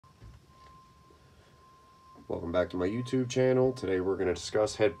Welcome back to my YouTube channel. Today we're going to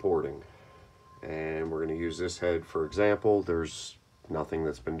discuss head porting, and we're going to use this head for example. There's nothing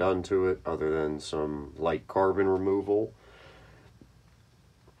that's been done to it other than some light carbon removal.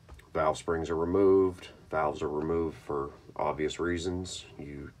 Valve springs are removed. Valves are removed for obvious reasons.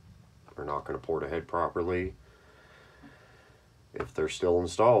 You are not going to port a head properly if they're still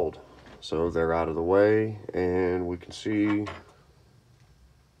installed. So they're out of the way, and we can see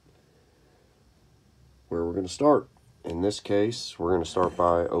where we're going to start. In this case, we're going to start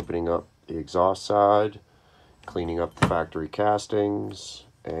by opening up the exhaust side, cleaning up the factory castings,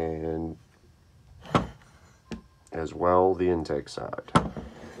 and as well the intake side.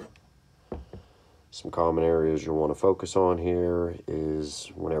 Some common areas you'll want to focus on here is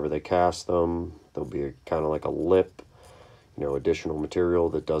whenever they cast them, there'll be a kind of like a lip, additional material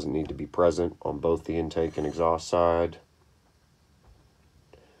that doesn't need to be present on both the intake and exhaust side.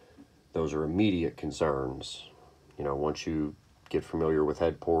 Those are immediate concerns. Once you get familiar with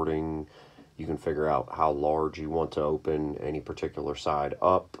head porting, you can figure out how large you want to open any particular side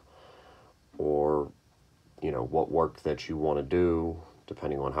up, or what work that you want to do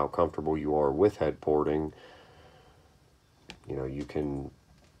depending on how comfortable you are with head porting. You can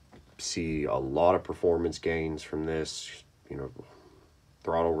see a lot of performance gains from this.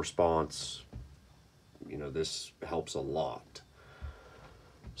 Throttle response, this helps a lot.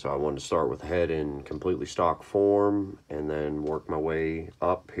 So I wanted to start with the head in completely stock form and then work my way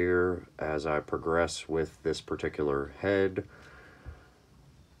up here as I progress with this particular head.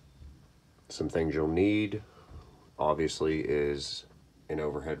 Some things you'll need, obviously, is an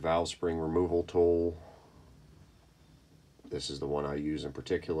overhead valve spring removal tool. This is the one I use in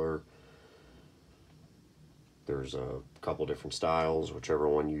particular. There's a couple different styles, whichever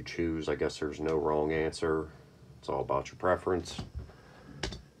one you choose. I guess there's no wrong answer. It's all about your preference.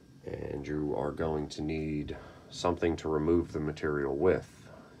 And you are going to need something to remove the material with.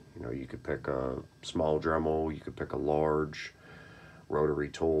 You could pick a small Dremel, you could pick a large rotary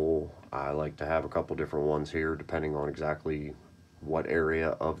tool. I like to have a couple different ones here depending on exactly what area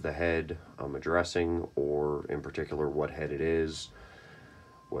of the head I'm addressing, or in particular what head it is,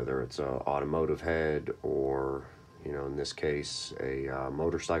 whether it's an automotive head or in this case a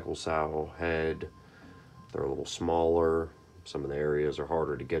motorcycle style head. They're a little smaller. Some of the areas are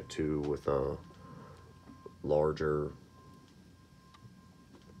harder to get to with a larger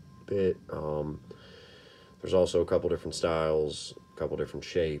bit. There's also a couple different styles, a couple different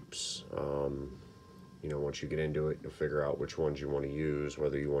shapes. Once you get into it, you'll figure out which ones you want to use,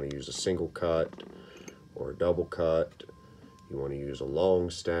 whether you want to use a single cut or a double cut, you want to use a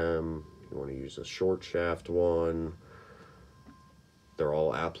long stem, you want to use a short shaft one. They're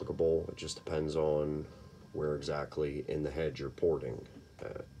all applicable. It just depends on where exactly in the head you're porting.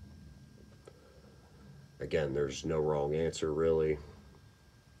 Again, there's no wrong answer really,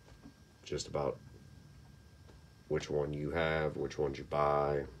 just about which one you have, which ones you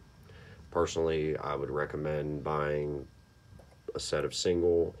buy. Personally, I would recommend buying a set of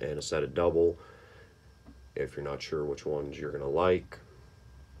single and a set of double if you're not sure which ones you're going to like.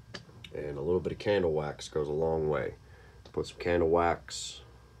 And a little bit of candle wax goes a long way. Put some candle wax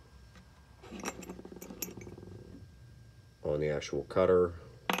on the actual cutter.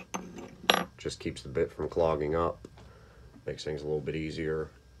 Just keeps the bit from clogging up, makes things a little bit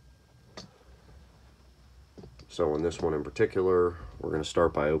easier. So in this one in particular, we're going to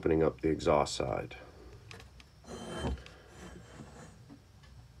start by opening up the exhaust side.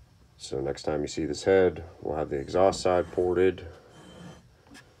 So next time you see this head, we'll have the exhaust side ported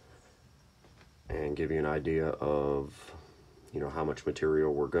and give you an idea of how much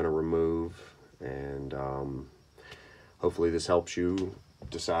material we're going to remove, and hopefully this helps you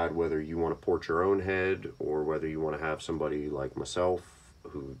decide whether you want to port your own head or whether you want to have somebody like myself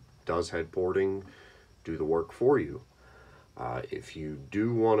who does head porting do the work for you. If you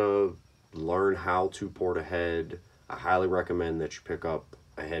do want to learn how to port a head, I highly recommend that you pick up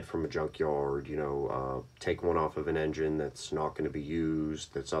a head from a junkyard. Take one off of an engine that's not going to be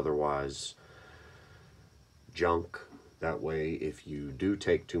used, that's otherwise junk. That way, if you do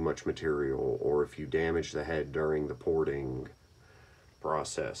take too much material or if you damage the head during the porting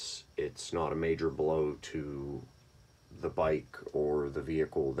process, it's not a major blow to the bike or the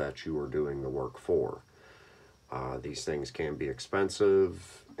vehicle that you are doing the work for. These things can be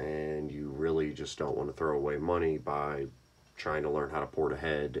expensive, and you really just don't want to throw away money by trying to learn how to port a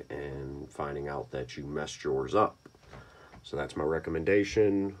head and finding out that you messed yours up. So that's my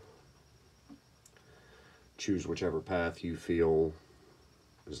recommendation. Choose whichever path you feel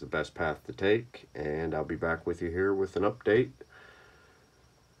is the best path to take, and I'll be back with you here with an update